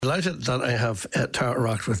Delighted that I have Tara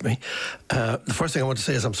Rock with me. The first thing I want to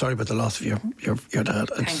say is I'm sorry about the loss of your dad.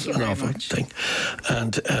 It's an awful thing,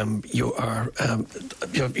 and you're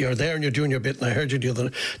there and you're doing your bit. And I heard you the other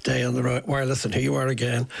day on the wireless, and here you are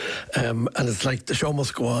again. And it's like the show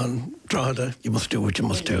must go on. Drogheda, you must do what you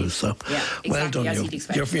must do. So well done,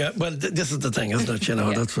 well, this is the thing, isn't it? You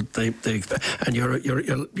know, that's what they expect. And you're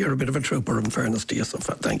a bit of a trooper, in fairness to you. So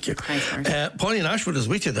thank you. Pauline Ashwood is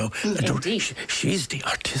with you though. Indeed. She's the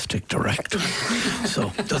artistic director,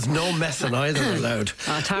 so there's no messing either allowed.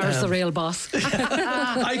 Tara's the real boss.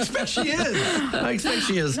 I expect she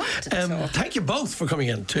is. Thank you both for coming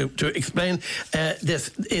in to explain. This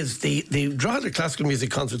is the Drogheda Classical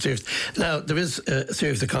Music Concert Series. Now there is a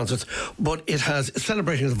series of concerts, but it has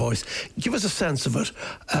Celebrating the Voice. Give us a sense of it,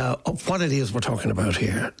 of what it is we're talking about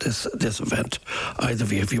here. This event, either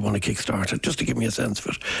of you, if you want to kickstart it, just to give me a sense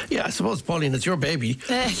of it. Yeah, I suppose, Pauline, it's your baby.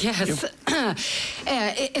 Yes.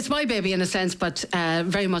 It's my baby in a sense, but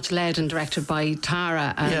very much led and directed by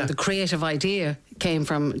Tara, and the creative idea came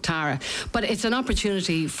from Tara. But it's an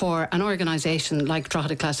opportunity for an organisation like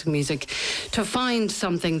Drogheda Classical Music to find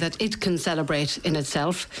something that it can celebrate in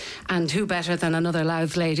itself, and who better than another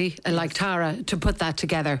Louth lady like Tara to put that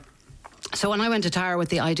together. So when I went to Tara with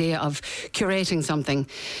the idea of curating something,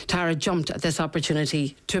 Tara jumped at this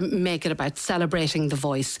opportunity to make it about celebrating the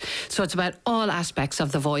voice. So it's about all aspects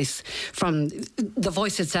of the voice, from the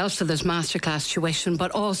voice itself, so there's masterclass tuition,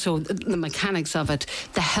 but also the mechanics of it,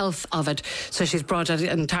 the health of it. So she's brought it,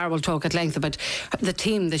 and Tara will talk at length about the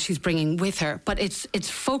team that she's bringing with her. But it's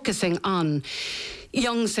focusing on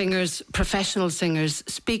young singers, professional singers,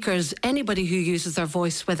 speakers, anybody who uses their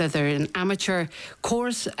voice, whether they're an amateur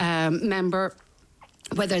chorus member,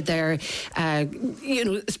 whether they're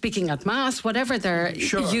speaking at mass, whatever their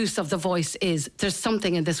use of the voice is, there's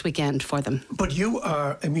something in this weekend for them. But you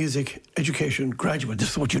are a music education graduate.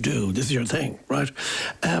 This is what you do. This is your thing, right?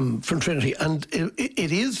 From Trinity. And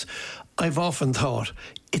it is, I've often thought,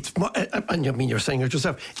 it's more, and I mean, you're saying it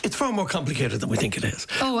yourself, it's far more complicated than we think it is.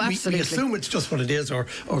 Oh, absolutely. We assume it's just what it is, or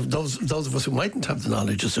those of us who mightn't have the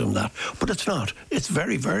knowledge assume that. But it's not. It's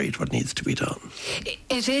very varied what needs to be done.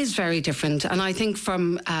 It is very different. And I think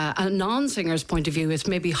from a non-singer's point of view, it's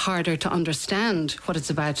maybe harder to understand what it's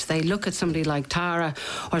about. They look at somebody like Tara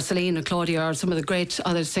or Celine or Claudia or some of the great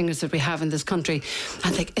other singers that we have in this country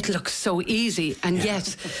and think it looks so easy. And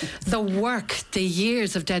yet the work, the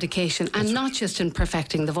years of dedication, and not just in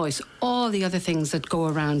perfecting the voice, all the other things that go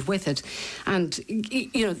around with it. And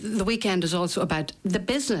the weekend is also about the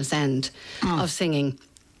business end of singing,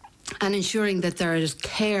 and ensuring that there is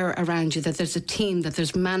care around you, that there's a team, that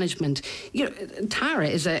there's management. Tara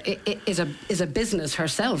is a business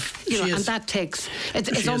herself, and that takes.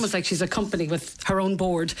 It's almost like she's a company with her own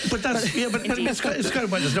board. But that's but it's kind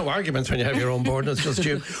of why there's no arguments when you have your own board and it's just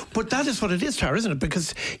you. But that is what it is, Tara, isn't it?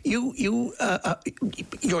 Because you're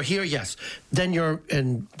here, yes. Then you're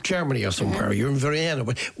in Germany or somewhere. You're in Vienna,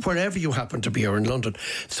 wherever you happen to be, or in London.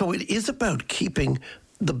 So it is about keeping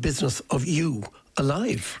the business of you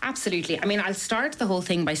alive. Absolutely. I mean, I'll start the whole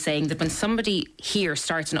thing by saying that when somebody here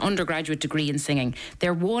starts an undergraduate degree in singing,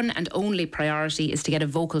 their one and only priority is to get a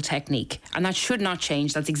vocal technique, and that should not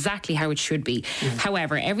change. That's exactly how it should be.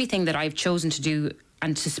 However, everything that I've chosen to do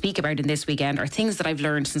and to speak about in this weekend are things that I've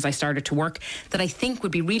learned since I started to work that I think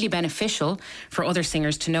would be really beneficial for other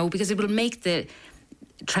singers to know, because it will make the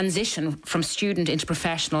transition from student into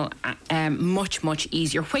professional much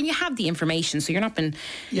easier when you have the information, so you're not been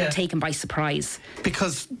taken by surprise.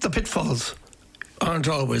 Because the pitfalls aren't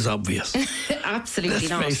always obvious. Absolutely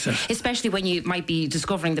not. Let's face it. Especially when you might be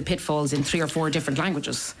discovering the pitfalls in 3 or 4 different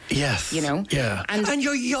languages. Yes. Yeah. And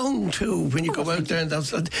you're young too when you go out there. And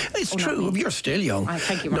it's true. You're still young.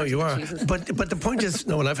 Thank you, Martin. No, you are. Jesus. But the point is,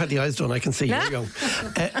 when I've had the eyes done, I can see you're young.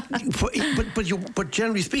 But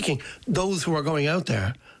generally speaking, those who are going out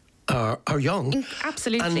there are young.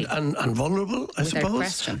 Absolutely. And vulnerable, I suppose. Without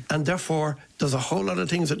question. And therefore, there's a whole lot of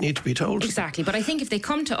things that need to be told. Exactly. But I think if they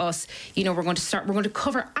come to us, we're going to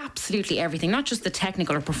cover absolutely everything, not just the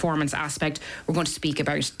technical or performance aspect. We're going to speak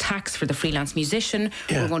about tax for the freelance musician.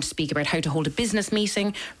 We're going to speak about how to hold a business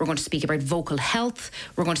meeting. We're going to speak about vocal health.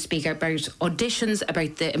 We're going to speak about auditions,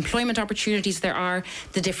 about the employment opportunities there are,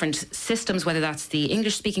 the different systems, whether that's the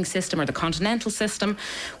English-speaking system or the continental system.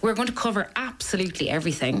 We're going to cover absolutely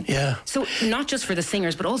everything. Yeah. So not just for the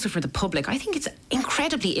singers, but also for the public. I think it's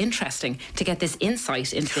incredibly interesting to get this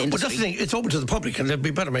insight into the industry. But that's the thing, it's open to the public, and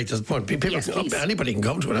we better make this point. Anybody can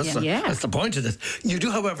come to it. That's the point of this. You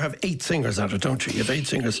do, however, have 8 singers at it, don't you? You have 8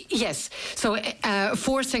 singers. Yes. So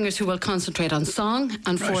 4 singers who will concentrate on song,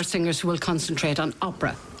 and 4 singers who will concentrate on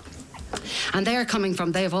opera. And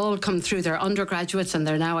they've all come through their undergraduates, and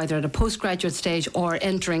they're now either at a postgraduate stage or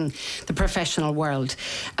entering the professional world.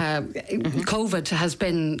 COVID has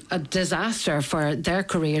been a disaster for their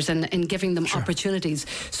careers and in giving them opportunities.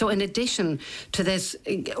 So in addition to this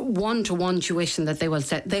one-to-one tuition that they will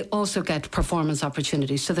set, they also get performance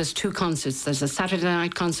opportunities. So there's 2 concerts. There's a Saturday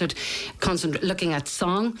night concert looking at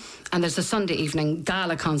song, and there's a Sunday evening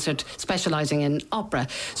gala concert specialising in opera.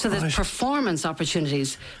 So there's performance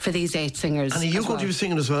opportunities for these 8 singers. And are you going to be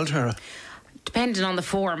singing as well, Tara? Depending on the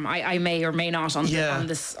form, I may or may not on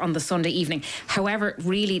the Sunday evening. However,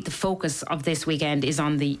 really the focus of this weekend is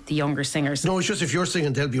on the younger singers. No, it's just if you're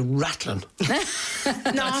singing, they'll be rattling.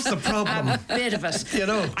 That's the problem. A bit of it. You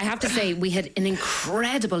know. I have to say, we had an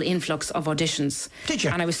incredible influx of auditions. Did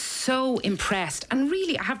you? And I was so impressed. And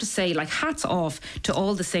really, I have to say, like, hats off to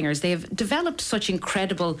all the singers. They have developed such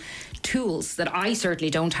incredible tools that I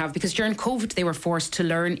certainly don't have, because during COVID they were forced to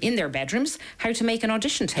learn in their bedrooms how to make an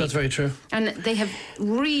audition tape. That's very true. And they have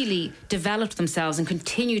really developed themselves and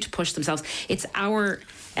continue to push themselves. It's our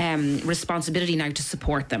responsibility now to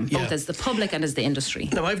support them, both as the public and as the industry.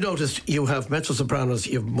 Now, I've noticed you have mezzo-sopranos,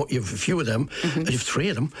 you've a few of them, and you've 3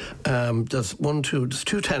 of them. There's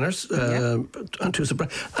 2 tenors and 2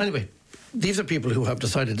 sopranos. Anyway, these are people who have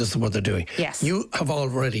decided this is what they're doing. Yes. You have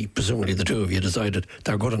already, presumably the 2 of you, decided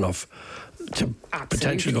they're good enough to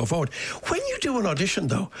potentially go forward. When you do an audition,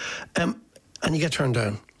 though, and you get turned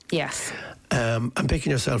down. Yes. And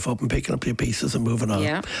picking yourself up and picking up your pieces and moving on.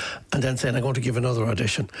 Yeah. And then saying, I'm going to give another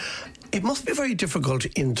audition. It must be very difficult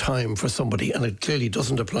in time for somebody, and it clearly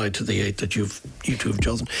doesn't apply to the 8 that you 2 have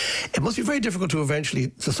chosen. It must be very difficult to eventually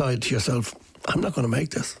decide to yourself, I'm not going to make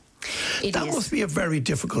this. That must be a very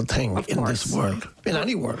difficult thing in this world, in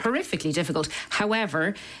any world. Horrifically difficult.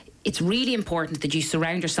 However, it's really important that you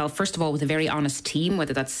surround yourself, first of all, with a very honest team,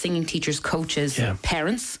 whether that's singing teachers, coaches,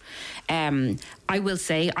 parents. I will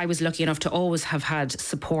say I was lucky enough to always have had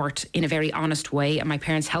support in a very honest way, and my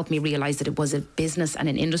parents helped me realise that it was a business and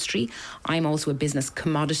an industry. I'm also a business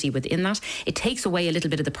commodity within that. It takes away a little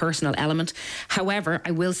bit of the personal element. However,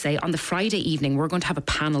 I will say on the Friday evening we're going to have a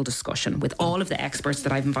panel discussion with all of the experts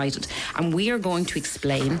that I've invited, and we are going to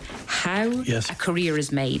explain how a career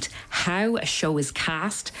is made, how a show is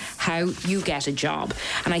cast, how you get a job.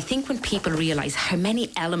 And I think when people realise how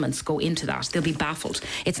many elements go into that, they'll be baffled.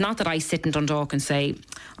 It's not that I sit in Dundalk and say,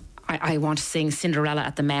 I want to sing Cinderella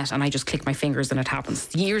at the Met and I just click my fingers and it happens.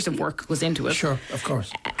 Years of work goes into it. Sure, of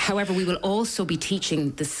course. However, we will also be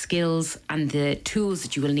teaching the skills and the tools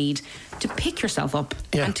that you will need to pick yourself up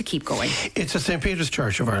and to keep going. It's at St. Peter's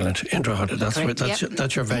Church of Ireland in Drogheda.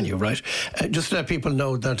 That's your venue, right? Just to let people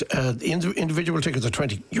know that the individual tickets are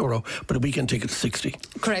 €20, but a weekend ticket is 60.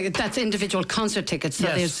 Correct. That's individual concert tickets. So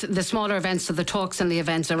there's the smaller events, so the talks and the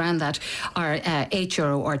events around that are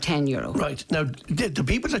 €8 or €10. Right. Now, the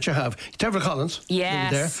people that you have, Deborah Collins,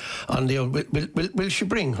 there on the will she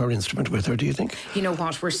bring her instrument with her, do you think? You know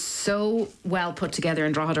what, we're so well put together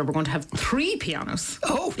in Drogheda, we're going to have 3 pianos.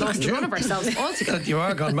 Oh, lost one of ourselves altogether. You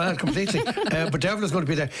are gone mad completely. But Deborah's going to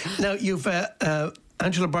be there. Now you've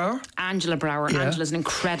Angela Brower? Angela Brower. Yeah. Angela's an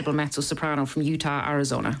incredible mezzo-soprano from Utah,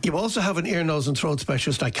 Arizona. You also have an ear, nose and throat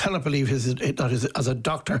specialist. I cannot believe as a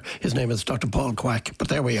doctor, his name is Dr. Paul Quack, but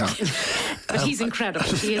there we are. But he's incredible.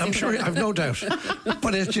 He is I'm incredible. sure, I've no doubt.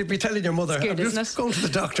 But it should be telling your mother, Good, I'm just going to the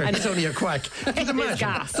doctor, and it's only a quack. Can you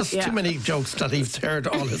imagine? There's too many jokes that he's heard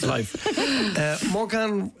all his life.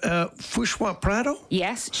 Morgan Fouchois Prado?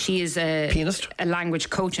 Yes, she is a pianist, a language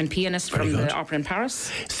coach and pianist from the Opera in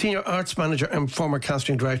Paris. Senior arts manager and former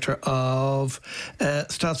casting director of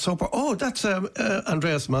Staatsoper. Oh, that's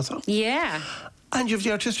Andreas Massa. Yeah. And you've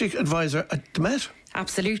the artistic advisor at the Met.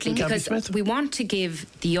 Absolutely, because we want to give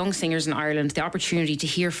the young singers in Ireland the opportunity to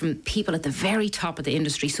hear from people at the very top of the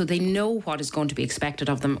industry, so they know what is going to be expected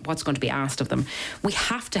of them, what's going to be asked of them. We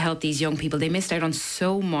have to help these young people. They missed out on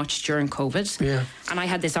so much during COVID. Yeah. And I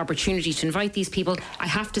had this opportunity to invite these people. I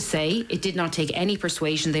have to say, it did not take any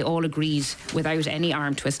persuasion. They all agreed without any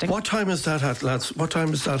arm twisting. What time is that at, lads? What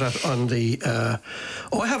time is that at on the...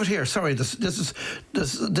 I have it here. Sorry, this is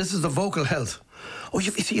the vocal health. Oh,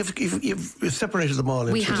 you've separated them all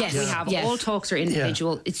into... We have. Yes. All talks are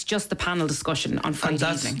individual. Yeah. It's just the panel discussion on Friday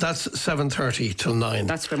evening. That's 7:30 till 9.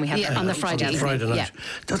 That's when we have on the Friday night. Yeah.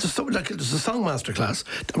 That's it's a song master class.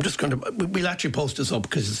 I'm just going to... We'll actually post this up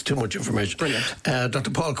because it's too much information. Brilliant. Dr.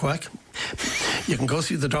 Paul Quack. You can go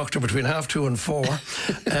see the doctor between 2:30 and 4.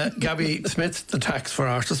 Gabby Smith, the tax for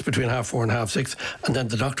artists, between 4:30 and 6:30. And then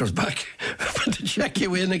the doctor's back and to check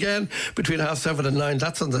you in again between 7:30 and 9.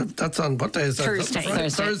 That's on what day is that?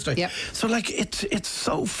 Thursday. Yep. So like it's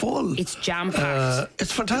so full. It's jam packed.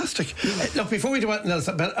 It's fantastic. Look, before we do anything else,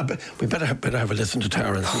 we better have a listen to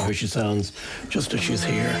Tara and see how she sounds just as she's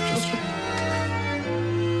here.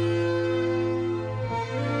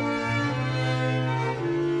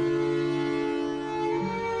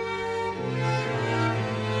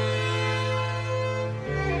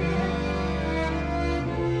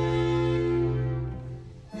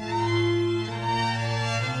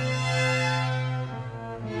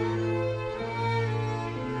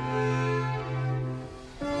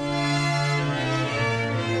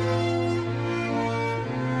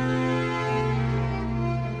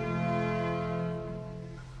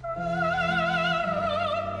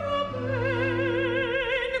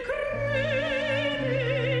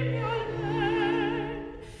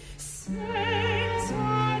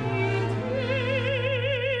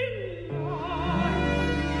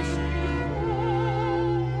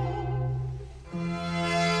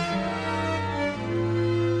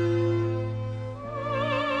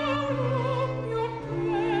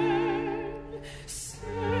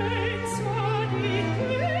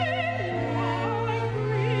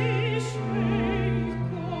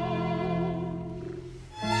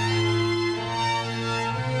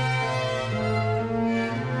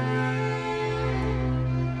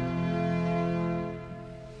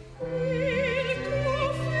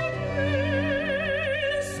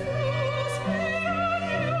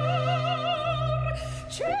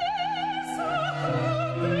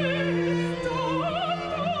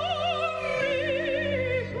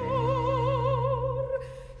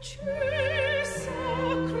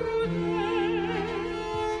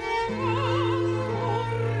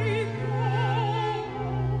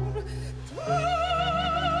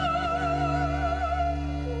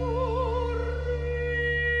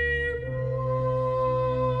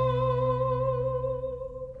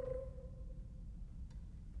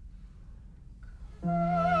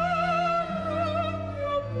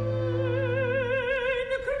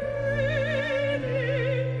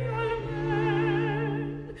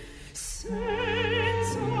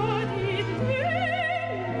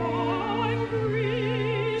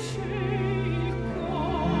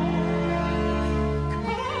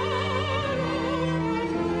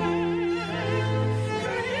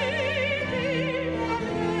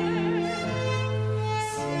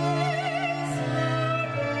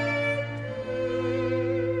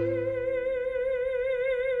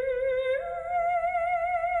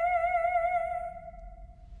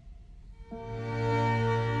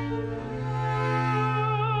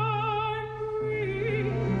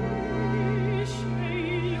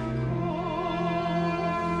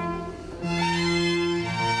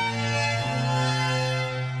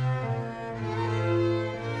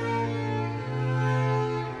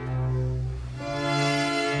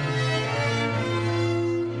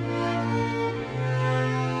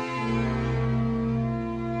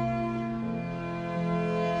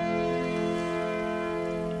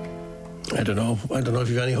 I don't know if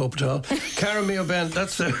you've any hope at all. Cara Mio Ben,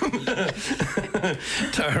 that's Tara,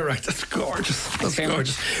 right? That's gorgeous. That's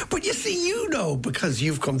gorgeous. But you see, because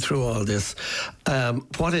you've come through all this,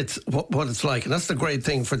 what it's like, and that's the great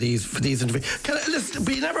thing for these interviews. Listen,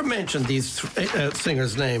 we never mentioned these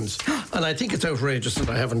singers' names, and I think it's outrageous that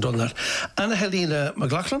I haven't done that. Anna Helena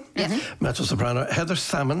McLaughlin, mezzo soprano. Heather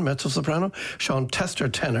Salmon, mezzo soprano. Sean Tester,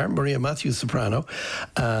 tenor. Maria Matthews, soprano.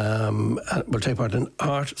 Will take part in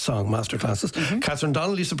art song masterclasses. Catherine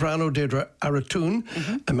Donnelly, soprano. Deirdre Aratoon,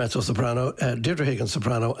 a mezzo soprano. Deirdre Higgins,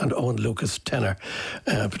 soprano, and Owen Lucas, tenor,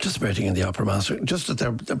 participating in the opera master. Just that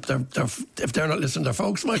they're if they're not listening, their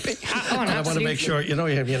folks might be. And I want to make sure you never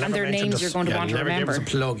and their names you're going to want to remember. Give us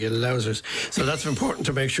a plug, you lousers. So that's important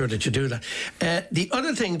to make sure that you do that. The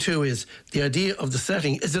other thing too is the idea of the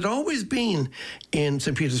setting. Is it always been in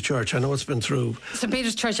St. Peter's Church? I know it's been through St.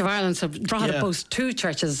 Peter's Church of Ireland. So Drogheda boasts two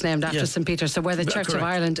churches named after St. Peter. So we're the Church of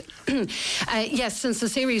Ireland. Yes, since the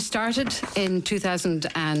series started in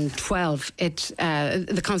 2012,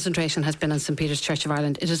 the concentration has been on St. Peter's Church of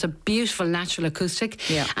Ireland. It is a beautiful natural acoustic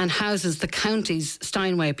and houses the county's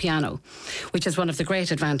Steinway piano, which is one of the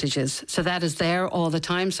great advantages. So that is there all the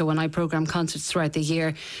time. So when I programme concerts throughout the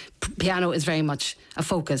year, piano is very much a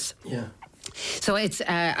focus. Yeah. So it's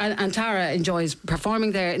and Tara enjoys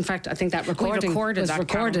performing there. In fact, I think that recording was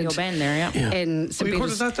recorded Ben there, in St.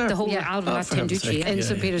 Peter's. The whole album at Tim Ducey in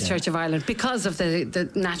St. Peter's Church of Ireland, because of the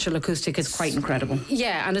natural acoustic. It's quite incredible.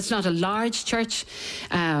 Yeah, and it's not a large church,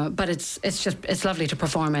 but it's lovely to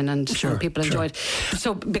perform in, and people enjoy it.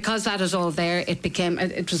 So because that is all there,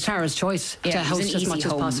 it was Tara's choice to host as much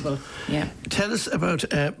as possible. Yeah. Tell us about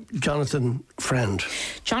Jonathan Friend.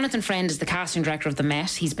 Jonathan Friend is the casting director of the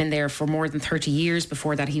Met. He's been there for more than 30 years.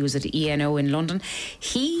 Before that, he was at ENO in London.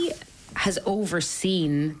 He has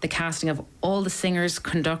overseen the casting of all the singers,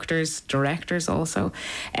 conductors, directors also.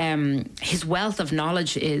 His wealth of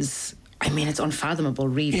knowledge is, it's unfathomable,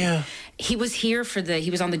 really. Yeah. He was here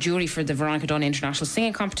he was on the jury for the Veronica Dunn International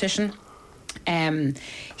Singing Competition.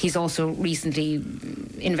 He's also recently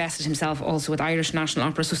invested himself also with Irish National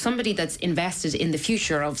Opera, so somebody that's invested in the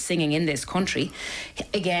future of singing in this country.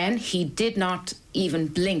 Again, he did not even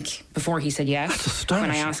blink before he said yes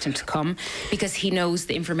when I asked him to come, because he knows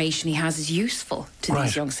the information he has is useful to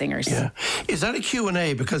these young singers. Yeah. Is that a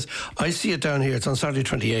Q&A? Because I see it down here. It's on Saturday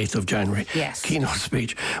 28th of January. Yes. Keynote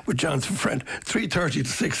speech with Jonathan Friend, 3:30 to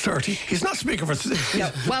 6:30. He's not speaking for... No,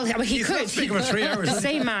 well, he he's could. Not speaking for 3 hours. The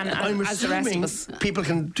same man as the rest of us. People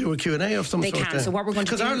can do a Q&A of some sort. They can. So what we're going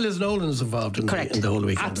to do... Because our Liz Nolan is involved in the whole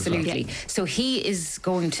weekend. Absolutely. Well. So he is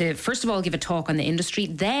going to, first of all, give a talk on the industry.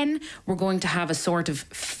 Then we're going to have a sort of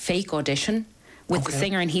fake audition with the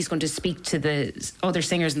singer, and he's going to speak to the other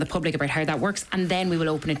singers and the public about how that works, and then we will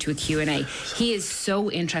open it to a Q&A. He is so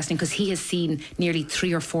interesting because he has seen nearly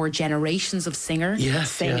 3 or 4 generations of singers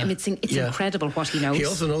sing. I mean, it's incredible what he knows. He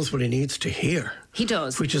also knows what he needs to hear. He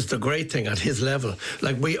does. Which is the great thing at his level.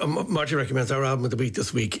 Like Marty recommends our album of the week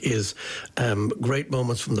this week is Great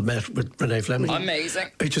Moments from the Met with Renee Fleming. Amazing.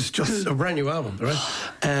 Which is just a brand new album, right?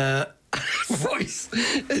 Voice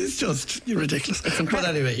is just ridiculous. It's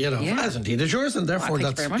incredible. But anyway, as indeed is yours, and therefore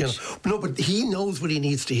thank you very much. No, but he knows what he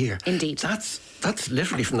needs to hear. Indeed. That's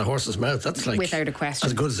literally from the horse's mouth. That's like without a question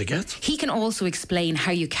as good as it gets. He can also explain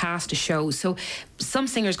how you cast a show. So some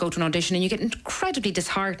singers go to an audition and you get incredibly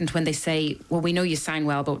disheartened when they say, well, we know you sang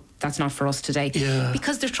well, but that's not for us today. Yeah.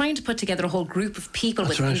 Because they're trying to put together a whole group of people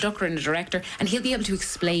with a conductor and a director, and he'll be able to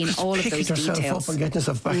explain all of those details. Pick yourself up and get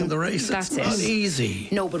yourself back in the race. That's it's not easy.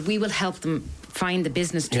 No, but we will help them find the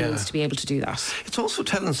business tools to be able to do that. It's also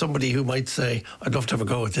telling somebody who might say, I'd love to have a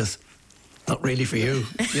go at this. Not really for you,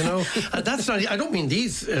 And that's not. I don't mean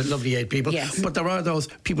these lovely 8 people, but there are those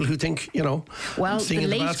people who think, Well, singing the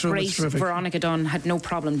late in the bathroom great Veronica Dunn had no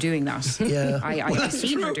problem doing that. Yeah, I've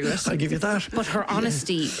seen her do it. I'll give you that. But her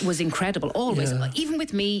honesty was incredible. Always, even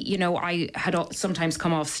with me, I had sometimes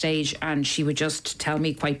come off stage and she would just tell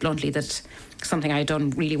me quite bluntly that something I had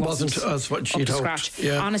done really wasn't as what she'd hoped. Scratch.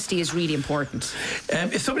 Yeah. Honesty is really important.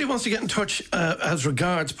 If somebody wants to get in touch as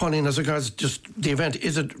regards just the event,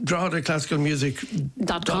 is it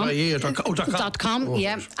droghedaclassicalmusic.com?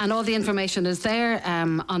 And all the information is there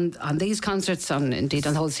on these concerts, indeed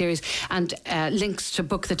on the whole series, and links to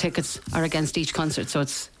book the tickets are against each concert, so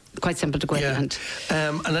it's quite simple to go in and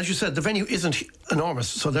as you said, the venue isn't enormous,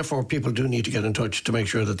 so therefore people do need to get in touch to make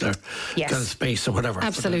sure that they're got a space or whatever.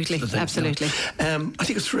 Absolutely. I think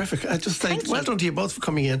it's terrific. I just think well done to you both for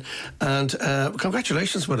coming in, and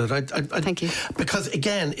congratulations with it. Thank you. Because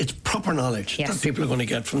again, it's proper knowledge that people are going to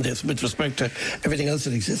get from this with respect to everything else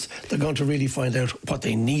that exists. They're going to really find out what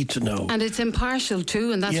they need to know, and it's impartial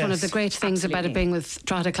too, and that's one of the great things about it being with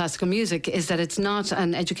Drogheda Classical Music, is that it's not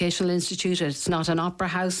an educational institute, it's not an opera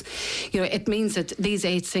house. It means that these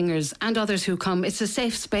 8 singers and others who come, it's a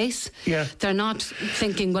safe space. They're not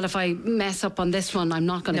thinking, well, if I mess up on this one, I'm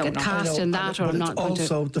not going to get cast in that, or I'm not going to.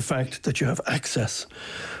 But also the fact that you have access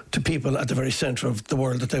to people at the very centre of the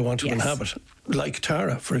world that they want to inhabit, like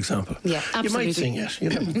Tara, for example. Yeah, absolutely. You might sing it. You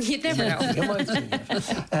never know. You might sing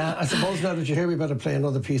it. I suppose now that you're here, we better play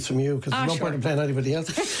another piece from you, because there's no point in playing anybody else.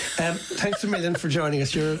 Thanks a million for joining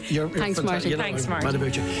us. Thanks, Martin. Thanks,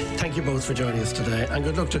 Martin. Thank you both for joining us today, and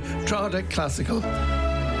good luck to Drogheda Classical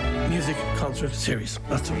Music Concert Series.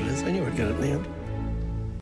 That's what it is. I knew I'd get it in the end.